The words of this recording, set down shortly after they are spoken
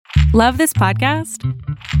Love this podcast?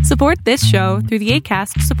 Support this show through the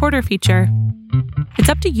Acast supporter feature. It's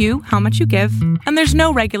up to you how much you give, and there's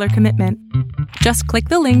no regular commitment. Just click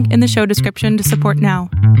the link in the show description to support now.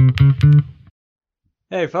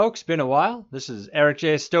 Hey folks, been a while. This is Eric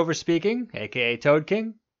J. Stover speaking, aka Toad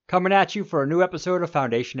King, coming at you for a new episode of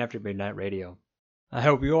Foundation After Midnight Radio. I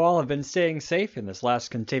hope you all have been staying safe in this last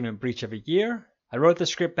containment breach of a year. I wrote the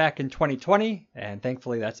script back in 2020, and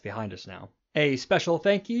thankfully that's behind us now. A special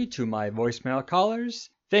thank you to my voicemail callers.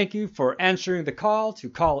 Thank you for answering the call to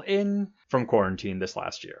call in from quarantine this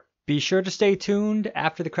last year. Be sure to stay tuned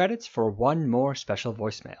after the credits for one more special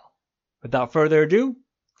voicemail. Without further ado,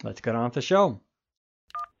 let's get on with the show.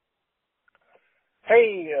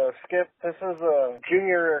 Hey, Skip. This is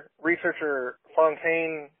junior researcher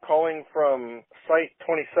Fontaine calling from Site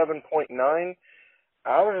 27.9.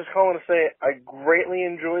 I was just calling to say I greatly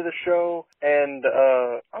enjoy the show, and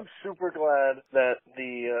I'm super glad that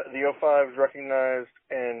the O5's recognized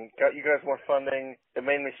and got you guys more funding. It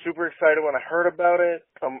made me super excited when I heard about it.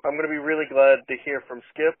 I'm going to be really glad to hear from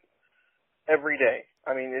Skip every day.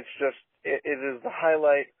 I mean, it's just, it is the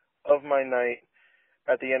highlight of my night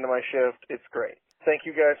at the end of my shift. It's great. Thank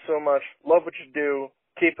you guys so much. Love what you do.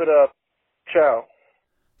 Keep it up. Ciao.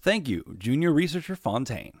 Thank you, Junior Researcher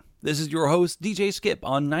Fontaine. This is your host, DJ Skip,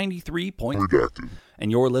 on 93.9,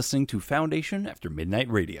 and you're listening to Foundation After Midnight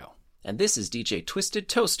Radio. And this is DJ Twisted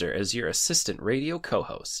Toaster as your assistant radio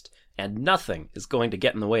co-host. And nothing is going to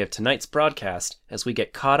get in the way of tonight's broadcast as we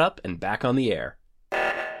get caught up and back on the air.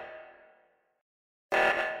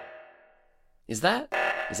 Is that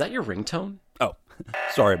your ringtone? Oh,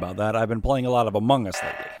 sorry about that. I've been playing a lot of Among Us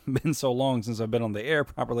lately. Been so long since I've been on the air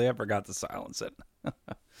properly, I forgot to silence it.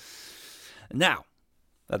 Now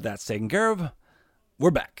that that's taken care of,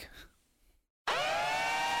 we're back.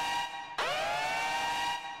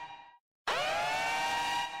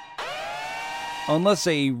 Unless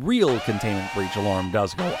a real containment breach alarm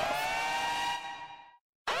does go off.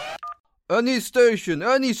 Any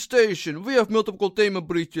station, we have multiple containment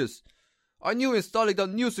breaches. I knew installing that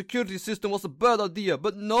new security system was a bad idea,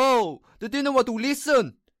 but no, they didn't want to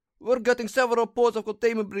listen. We're getting several reports of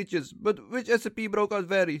containment breaches, but which SCP broke out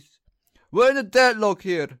varies. We're in a deadlock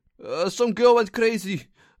here. Some girl went crazy.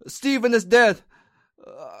 Steven is dead.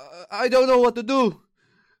 I don't know what to do.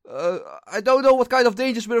 I don't know what kind of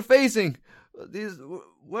dangers we're facing.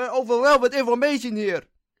 We're overwhelmed with information here.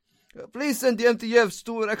 Please send the MTFs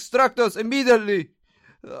to extract us immediately.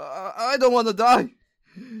 I don't want to die.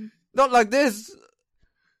 Not like this.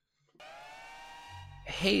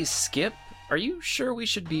 Hey, Skip, are you sure we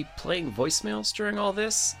should be playing voicemails during all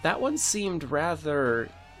this? That one seemed rather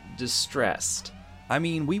distressed. I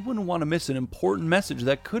mean, we wouldn't want to miss an important message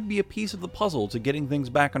that could be a piece of the puzzle to getting things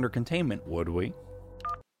back under containment, would we?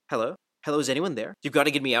 Hello? Hello, is anyone there? You've got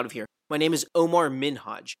to get me out of here. My name is Omar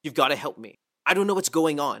Minhaj. You've got to help me. I don't know what's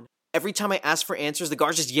going on. Every time I ask for answers, the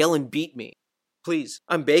guards just yell and beat me. Please,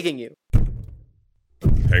 I'm begging you.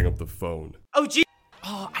 Hang up the phone. Oh, gee!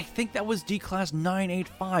 Oh, I think that was D-Class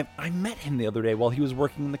 985. I met him the other day while he was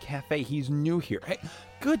working in the cafe. He's new here. Hey,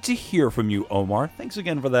 good to hear from you, Omar. Thanks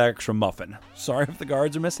again for that extra muffin. Sorry if the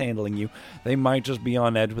guards are mishandling you. They might just be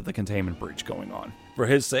on edge with the containment breach going on. For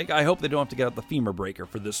his sake, I hope they don't have to get out the femur breaker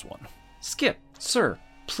for this one. Skip, sir,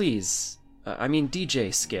 please.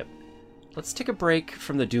 DJ Skip. Let's take a break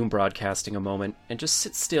from the Doom broadcasting a moment and just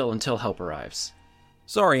sit still until help arrives.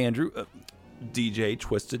 Sorry, Andrew. DJ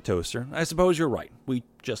Twisted Toaster. I suppose you're right. We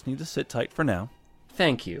just need to sit tight for now.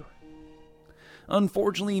 Thank you.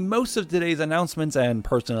 Unfortunately, most of today's announcements and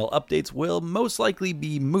personnel updates will most likely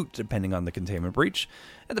be moot depending on the containment breach.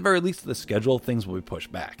 At the very least, the schedule, things will be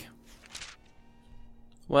pushed back.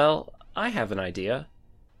 Well, I have an idea.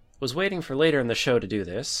 Was waiting for later in the show to do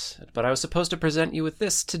this, but I was supposed to present you with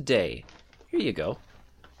this today. Here you go.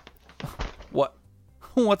 What?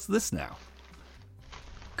 What's this now?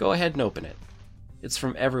 Go ahead and open it. It's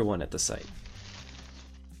from everyone at the site.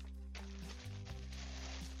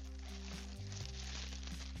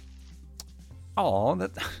 Aw,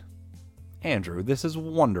 Andrew, this is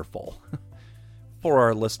wonderful. For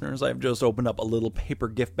our listeners, I've just opened up a little paper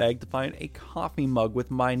gift bag to find a coffee mug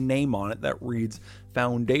with my name on it that reads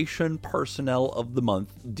Foundation Personnel of the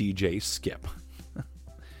Month, DJ Skip.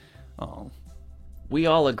 Oh. We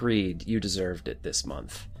all agreed you deserved it this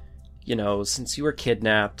month. You know, since you were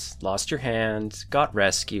kidnapped, lost your hand, got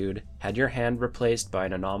rescued, had your hand replaced by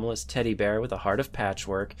an anomalous teddy bear with a heart of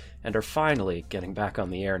patchwork, and are finally getting back on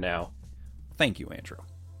the air now. Thank you, Andrew.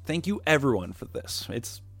 Thank you, everyone, for this.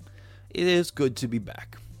 It is good to be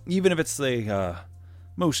back. Even if it's the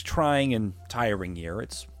most trying and tiring year,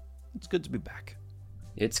 it's good to be back.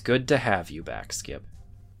 It's good to have you back, Skip.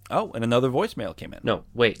 Oh, and another voicemail came in. No,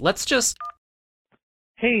 wait, let's just...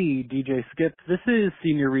 Hey, DJ Skip. This is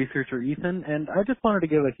Senior Researcher Ethan, and I just wanted to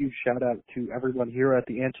give a huge shout-out to everyone here at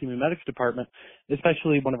the Anti-Memetics Department,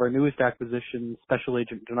 especially one of our newest acquisitions, Special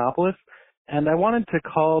Agent Denopolis. And I wanted to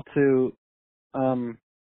call to...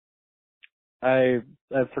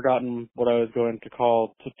 I've forgotten what I was going to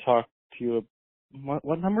call to talk to you.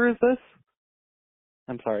 What number is this?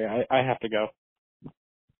 I'm sorry, I have to go.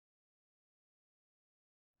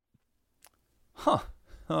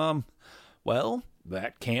 Huh. Well,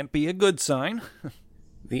 that can't be a good sign.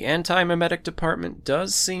 The Anti-Memetic Department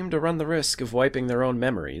does seem to run the risk of wiping their own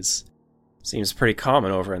memories. Seems pretty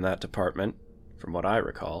common over in that department, from what I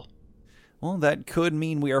recall. Well, that could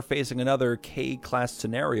mean we are facing another K-class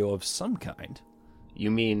scenario of some kind. You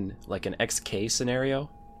mean like an XK scenario?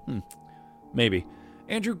 Maybe.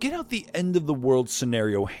 Andrew, get out the end of the world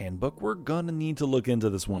scenario handbook. We're gonna need to look into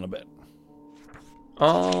this one a bit.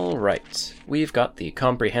 Alright, we've got the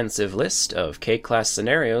comprehensive list of K-class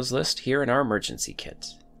scenarios list here in our emergency kit.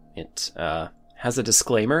 It has a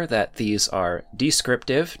disclaimer that these are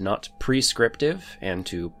descriptive, not prescriptive, and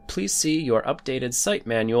to please see your updated site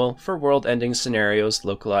manual for world-ending scenarios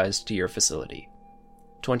localized to your facility.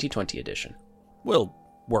 2020 edition. We'll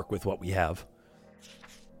work with what we have.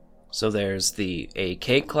 So there's the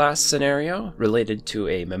AK class scenario related to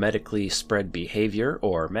a memetically spread behavior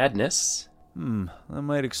or madness. That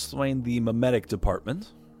might explain the memetic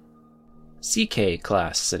department. CK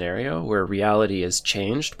class scenario where reality is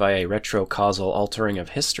changed by a retrocausal altering of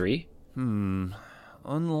history.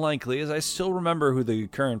 Unlikely, as I still remember who the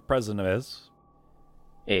current president is.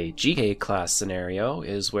 A GK class scenario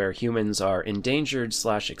is where humans are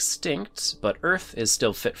endangered/extinct, but Earth is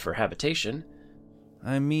still fit for habitation.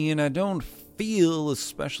 I mean, I don't feel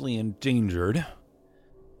especially endangered.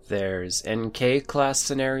 There's NK class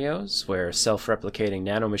scenarios where self-replicating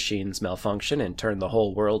nanomachines malfunction and turn the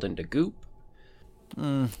whole world into goop.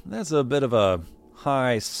 That's a bit of a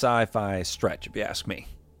high sci-fi stretch, if you ask me.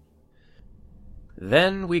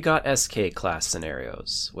 Then we got SK class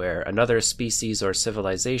scenarios, where another species or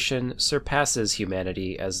civilization surpasses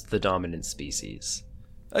humanity as the dominant species.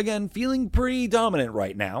 Again, feeling pretty dominant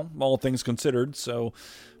right now, all things considered, so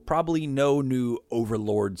probably no new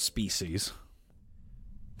overlord species.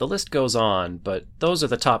 The list goes on, but those are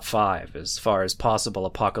the top 5 as far as possible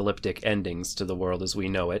apocalyptic endings to the world as we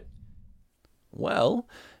know it. Well,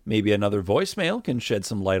 maybe another voicemail can shed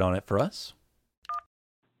some light on it for us.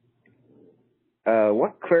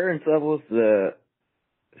 What clearance level is the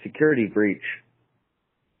security breach?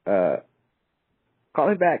 Call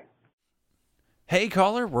me back. Hey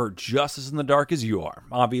caller, we're just as in the dark as you are.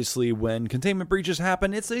 Obviously, when containment breaches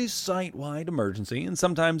happen, it's a site-wide emergency, and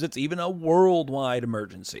sometimes it's even a worldwide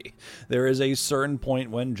emergency. There is a certain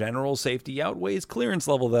point when general safety outweighs clearance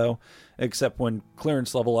level, though, except when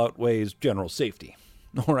clearance level outweighs general safety.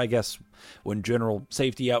 Or I guess, when general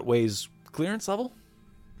safety outweighs clearance level?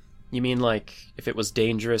 You mean like, if it was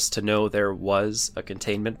dangerous to know there was a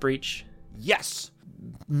containment breach? Yes!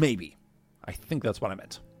 Maybe. I think that's what I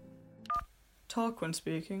meant. Tarquin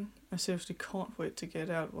speaking. I seriously can't wait to get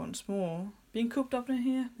out once more. Being cooped up in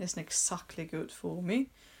here isn't exactly good for me.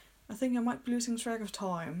 I think I might be losing track of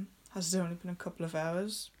time. Has it only been a couple of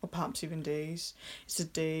hours? Or perhaps even days? Is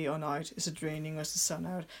it day or night? Is it raining or is the sun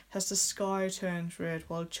out? Has the sky turned red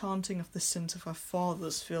while chanting of the sins of our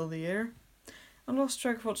fathers fill the air? I lost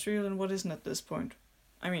track of what's real and what isn't at this point.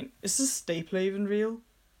 I mean, is this stapler even real?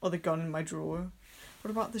 Or the gun in my drawer?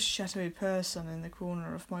 What about the shadowy person in the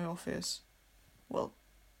corner of my office? Well,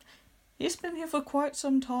 he's been here for quite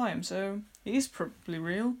some time, so he's probably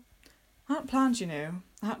real. I had plans, you know.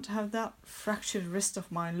 I had to have that fractured wrist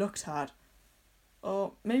of mine looked at.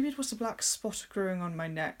 Or maybe it was a black spot growing on my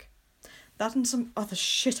neck. That and some other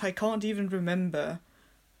shit I can't even remember.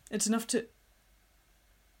 It's enough to...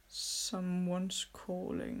 Someone's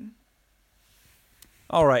calling.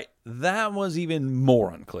 Alright, that was even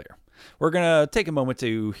more unclear. We're gonna take a moment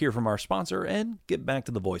to hear from our sponsor and get back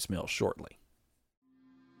to the voicemail shortly.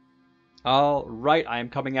 Alright, I am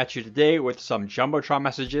coming at you today with some Jumbotron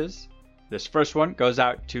messages. This first one goes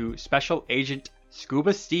out to Special Agent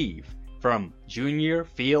Scuba Steve from Junior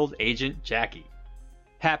Field Agent Jackie.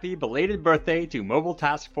 Happy belated birthday to Mobile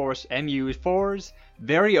Task Force MU4's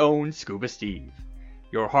very own Scuba Steve.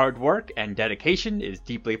 Your hard work and dedication is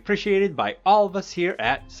deeply appreciated by all of us here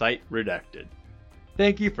at Site Redacted.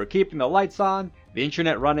 Thank you for keeping the lights on, the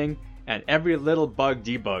internet running, and every little bug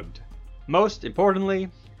debugged. Most importantly,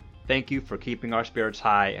 thank you for keeping our spirits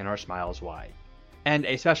high and our smiles wide. And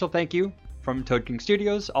a special thank you from Toad King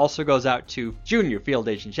Studios also goes out to Junior Field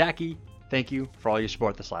Agent Jackie. Thank you for all your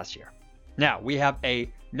support this last year. Now, we have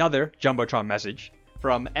a Another Jumbotron message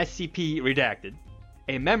from SCP Redacted,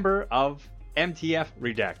 a member of MTF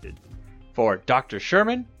Redacted, for Dr.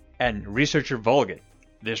 Sherman and Researcher Volgin.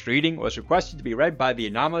 This reading was requested to be read by the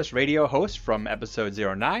Anomalous Radio host from episode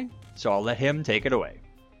 09, so I'll let him take it away.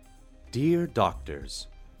 Dear Doctors,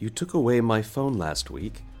 you took away my phone last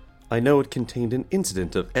week. I know it contained an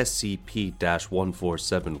incident of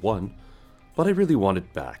SCP-1471, but I really want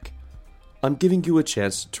it back. I'm giving you a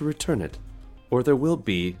chance to return it, or there will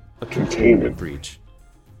be a containment breach.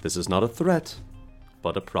 This is not a threat,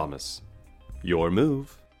 but a promise. Your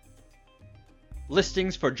move.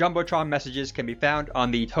 Listings for Jumbotron messages can be found on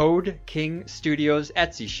the Toad King Studios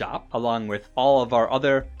Etsy shop, along with all of our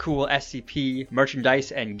other cool SCP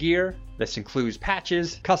merchandise and gear. This includes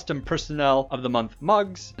patches, custom Personnel of the Month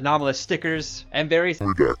mugs, anomalous stickers, and various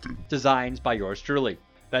designs by yours truly.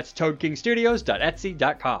 That's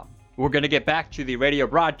toadkingstudios.etsy.com. We're going to get back to the radio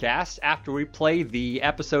broadcast after we play the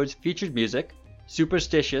episode's featured music,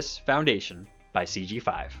 Superstitious Foundation by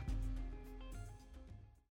CG5.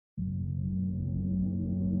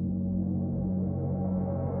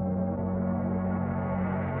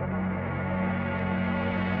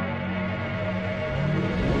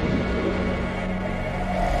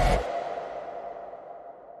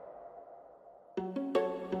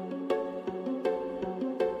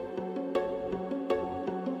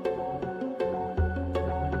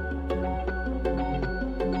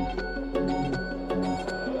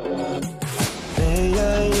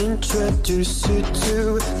 Introduce you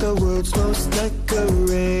to the world's most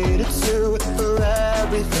decorated zoo, for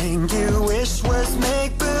everything you wish was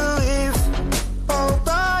make-believe. Oh,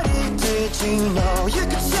 buddy, did you know you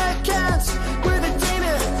could shake hands with a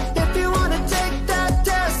demon? If you want to take that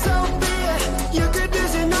test, so be it. You could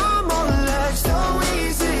use your normal legs, so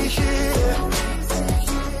easy here.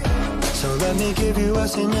 So let me give you a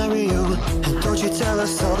scenario, and don't you tell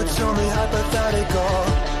us all, it's only hypothetical.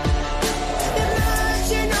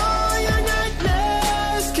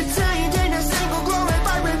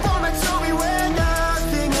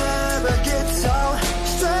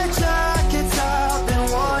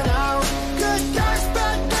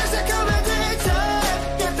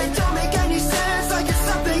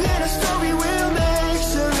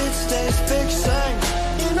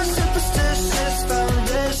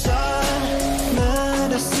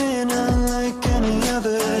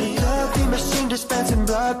 Dispensing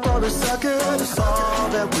blood for a sucker. All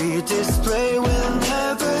that we display will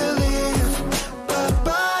never leave. But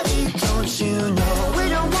buddy, don't you know we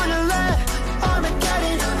don't wanna let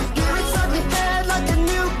Armageddon rear its ugly head like a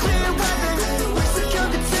nuclear weapon. We secure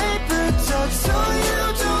the tape protect so you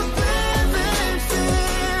don't live in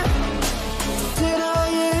fear. Did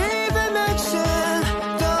I even mention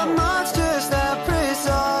the monsters that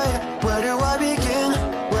preside? Where do I begin?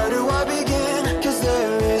 Where do I begin? 'Cause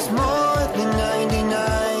there is more.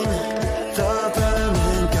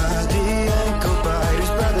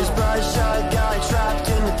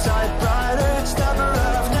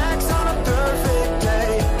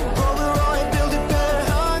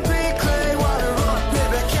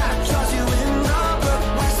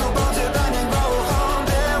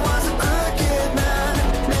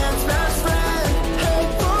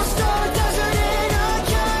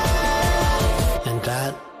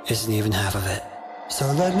 Isn't even half of it.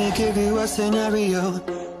 So let me give you a scenario.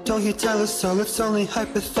 Don't you tell us so, it's only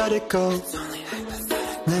hypothetical.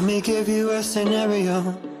 Let me give you a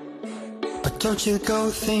scenario, but don't you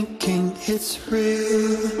go thinking it's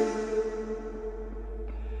real.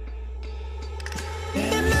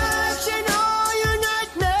 Imagine all your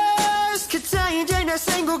nightmares contained in a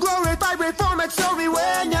single glorified reformatory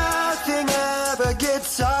where nothing ever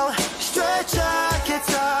gets old. Straight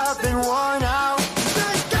jackets up and worn out.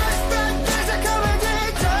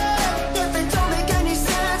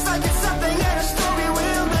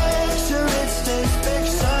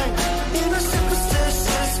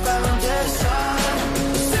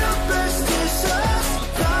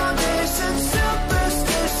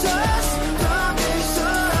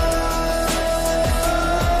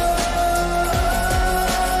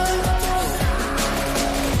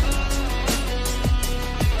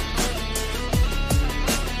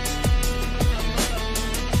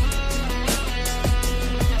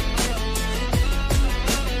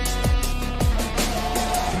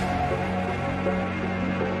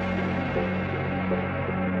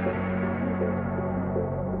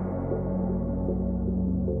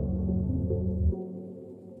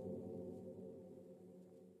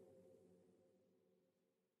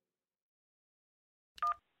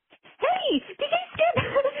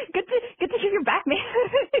 back, man.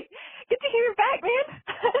 Good to hear you're back, man.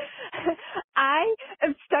 I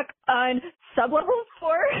am stuck on sublevel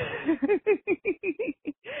 4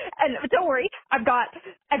 And don't worry, I've got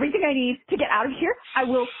everything I need to get out of here. I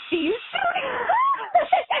will see you soon.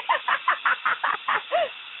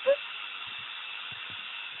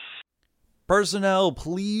 Personnel,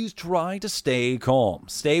 please try to stay calm.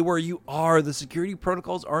 Stay where you are. The security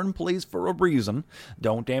protocols are in place for a reason.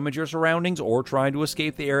 Don't damage your surroundings or try to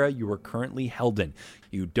escape the area you are currently held in.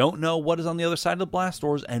 You don't know what is on the other side of the blast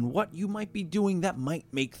doors and what you might be doing that might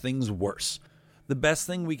make things worse. The best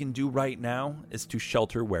thing we can do right now is to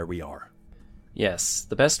shelter where we are. Yes,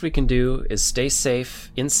 the best we can do is stay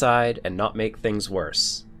safe inside and not make things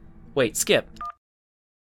worse. Wait, Skip.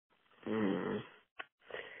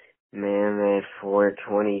 Man, that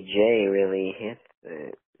 420J really hits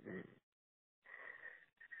it.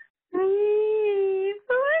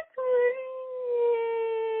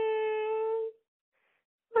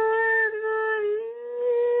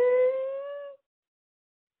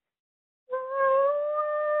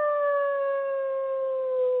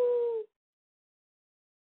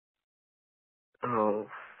 Oh,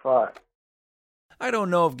 fuck. I don't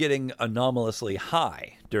know if getting anomalously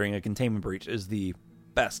high during a containment breach is the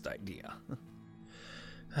best idea.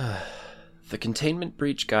 The Containment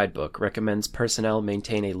Breach Guidebook recommends personnel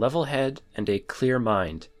maintain a level head and a clear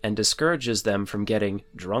mind, and discourages them from getting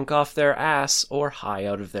drunk off their ass or high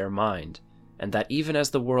out of their mind, and that even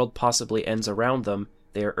as the world possibly ends around them,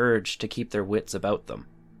 they are urged to keep their wits about them.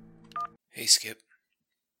 Hey, Skip.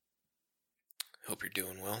 Hope you're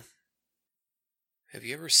doing well. Have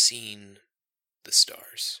you ever seen the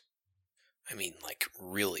stars? I mean, like,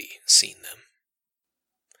 really seen them.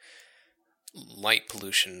 Light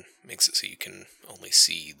pollution makes it so you can only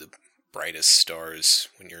see the brightest stars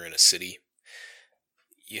when you're in a city.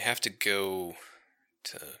 You have to go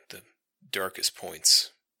to the darkest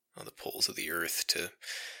points on the poles of the earth to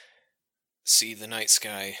see the night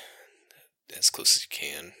sky as close as you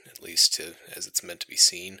can, at least to as it's meant to be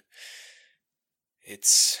seen.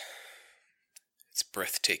 It's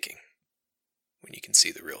breathtaking when you can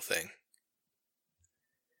see the real thing.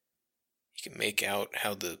 You can make out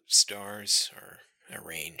how the stars are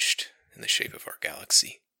arranged in the shape of our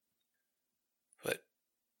galaxy. But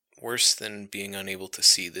worse than being unable to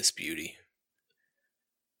see this beauty,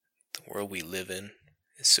 the world we live in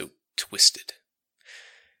is so twisted,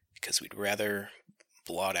 because we'd rather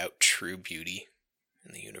blot out true beauty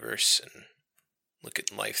in the universe and look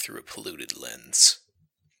at life through a polluted lens.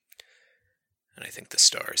 And I think the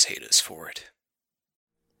stars hate us for it.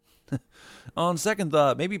 On second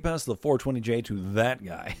thought, maybe pass the 420J to that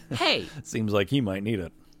guy. Hey! Seems like he might need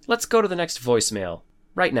it. Let's go to the next voicemail.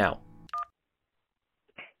 Right now.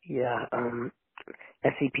 Yeah,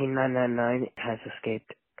 SCP-999 has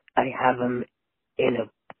escaped. I have him in a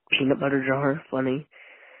peanut butter jar, funny,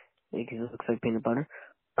 because it looks like peanut butter.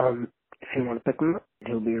 If you want to pick him up,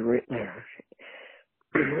 he'll be right there.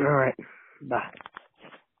 Alright, bye.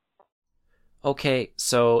 Okay,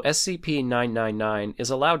 so SCP-999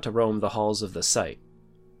 is allowed to roam the halls of the site.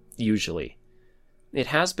 Usually. It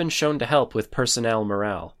has been shown to help with personnel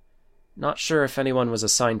morale. Not sure if anyone was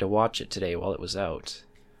assigned to watch it today while it was out.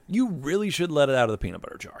 You really should let it out of the peanut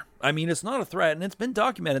butter jar. I mean, it's not a threat, and it's been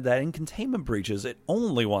documented that in containment breaches, it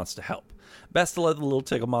only wants to help. Best to let the little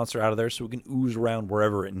tickle monster out of there so it can ooze around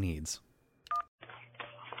wherever it needs.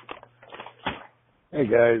 Hey,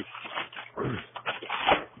 guys.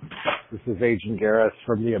 This is Agent Gareth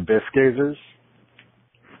from the Abyss Gazers.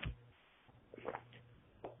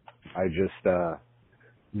 I just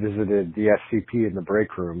visited the SCP in the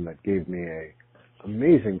break room that gave me a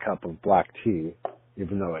amazing cup of black tea,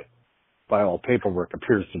 even though it, by all paperwork,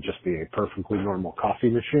 appears to just be a perfectly normal coffee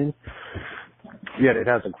machine. Yet it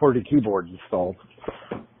has a QWERTY keyboard installed.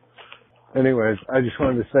 Anyways, I just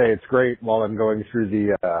wanted to say it's great while I'm going through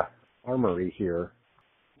the armory here,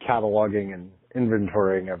 cataloging and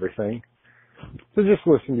inventorying everything. So just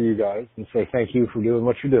listen to you guys and say thank you for doing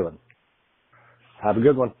what you're doing. Have a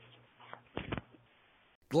good one.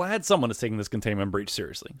 Glad someone is taking this containment breach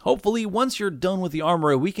seriously. Hopefully, once you're done with the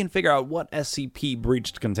armory, we can figure out what SCP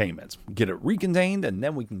breached containment, get it recontained, and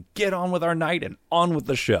then we can get on with our night and on with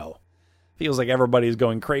the show. Feels like everybody's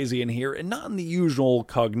going crazy in here, and not in the usual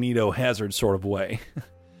cognito hazard sort of way.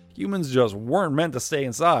 Humans just weren't meant to stay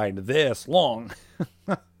inside this long.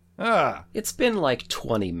 It's been like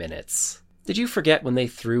 20 minutes. Did you forget when they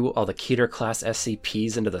threw all the Keter-class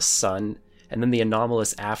SCPs into the sun, and then the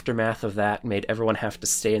anomalous aftermath of that made everyone have to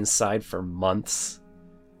stay inside for months?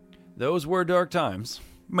 Those were dark times,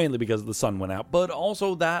 mainly because the sun went out, but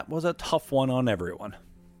also that was a tough one on everyone.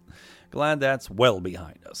 Glad that's well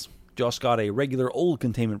behind us. Just got a regular old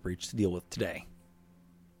containment breach to deal with today.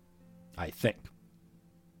 I think.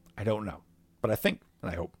 I don't know, but I think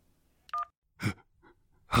I hope.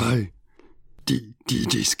 Hi,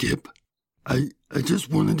 DJ Skip. I just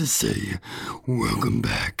wanted to say, welcome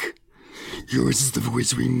back. Yours is the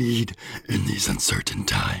voice we need in these uncertain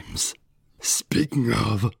times. Speaking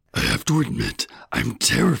of, I have to admit, I'm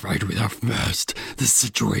terrified with how fast this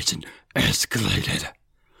situation escalated.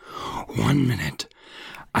 1 minute,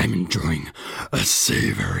 I'm enjoying a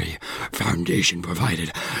savory,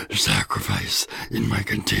 Foundation-provided sacrifice in my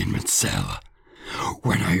containment cell,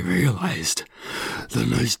 when I realized the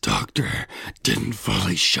nice doctor didn't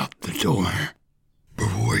fully shut the door.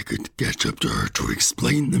 Before I could catch up to her to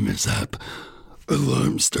explain the mishap,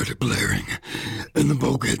 alarms started blaring, and the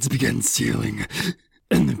bulkheads began sealing,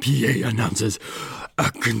 and the PA announces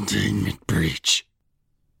a containment breach.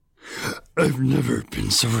 I've never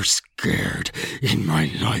been so scared in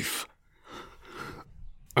my life.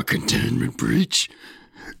 A containment breach?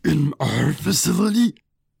 In our facility?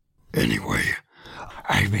 Anyway,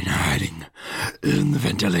 I've been hiding in the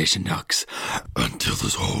ventilation ducts until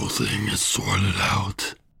this whole thing is sorted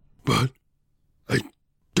out. But I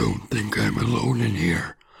don't think I'm alone in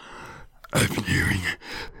here. I've been hearing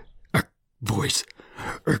a voice,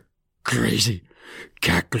 a crazy,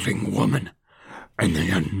 cackling woman, and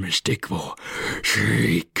the unmistakable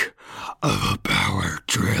shriek of a power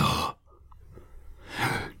drill.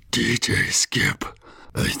 DJ Skip,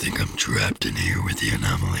 I think I'm trapped in here with the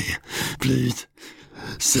anomaly. Please,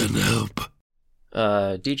 send help.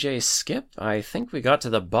 DJ Skip, I think we got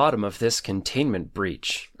to the bottom of this containment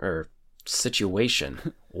breach, or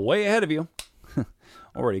situation. Way ahead of you.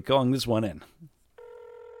 Already calling this one in.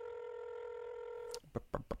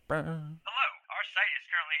 Hello, our site is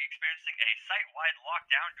currently experiencing a site-wide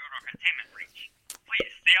lockdown due to a containment breach.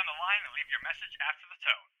 Please stay on the line and leave your message after the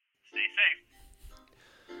tone. Stay safe.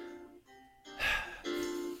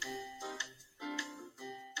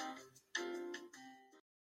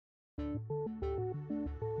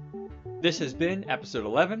 This has been episode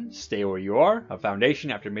 11, Stay Where You Are, of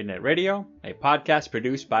Foundation After Midnight Radio, a podcast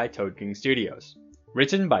produced by Toad King Studios.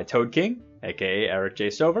 Written by Toad King, aka Eric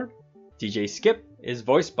J. Stover. DJ Skip is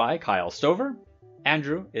voiced by Kyle Stover.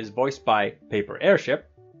 Andrew is voiced by Paper Airship.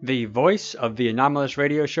 The voice of the Anomalous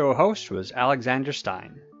Radio Show host was Alexander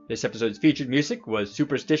Stein. This episode's featured music was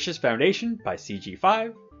Superstitious Foundation by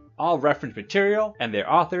CG5. All reference material and their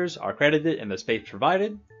authors are credited in the space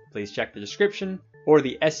provided. Please check the description or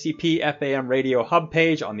the SCP-FAM Radio Hub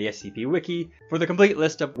page on the SCP Wiki for the complete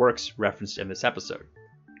list of works referenced in this episode.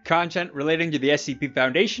 Content relating to the SCP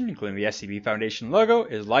Foundation, including the SCP Foundation logo,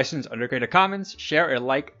 is licensed under Creative Commons Share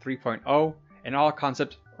Alike 3.0, and all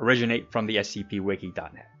concepts originate from the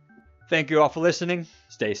SCPWiki.net. Thank you all for listening.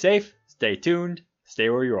 Stay safe, stay tuned, stay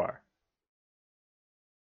where you are.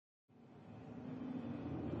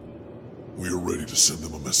 We are ready to send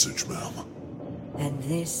them a message, ma'am. And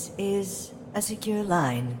this is a secure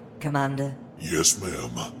line, Commander. Yes,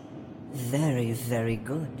 ma'am. Very, very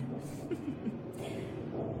good.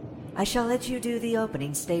 I shall let you do the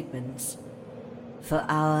opening statements for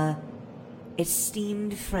our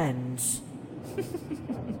esteemed friends.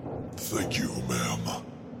 Thank you, ma'am.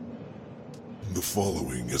 The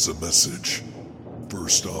following is a message.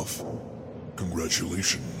 First off,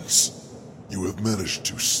 congratulations. You have managed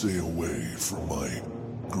to stay away from my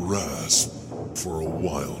grasp for a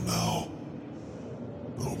while now.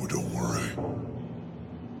 Oh, but don't worry.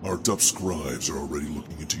 Our top scribes are already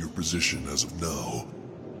looking into your position as of now.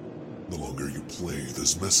 The longer you play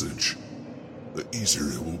this message, the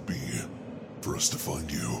easier it will be for us to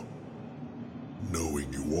find you.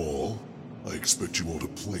 Knowing you all, I expect you all to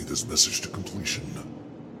play this message to completion.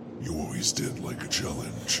 You always did like a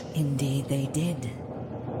challenge. Indeed they did.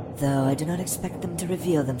 Though I do not expect them to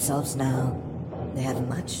reveal themselves now. They have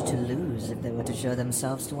much to lose if they were to show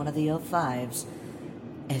themselves to one of the O5s.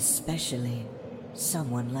 Especially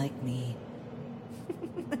someone like me.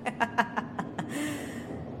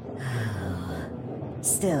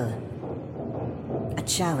 Still, a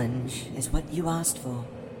challenge is what you asked for.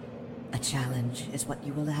 A challenge is what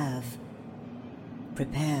you will have.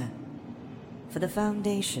 Prepare, for the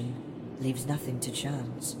Foundation leaves nothing to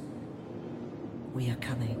chance. We are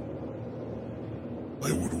coming.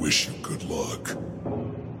 I would wish you good luck,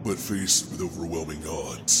 but faced with overwhelming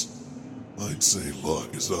odds, I'd say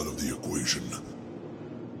luck is out of the equation.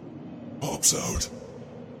 Pops out.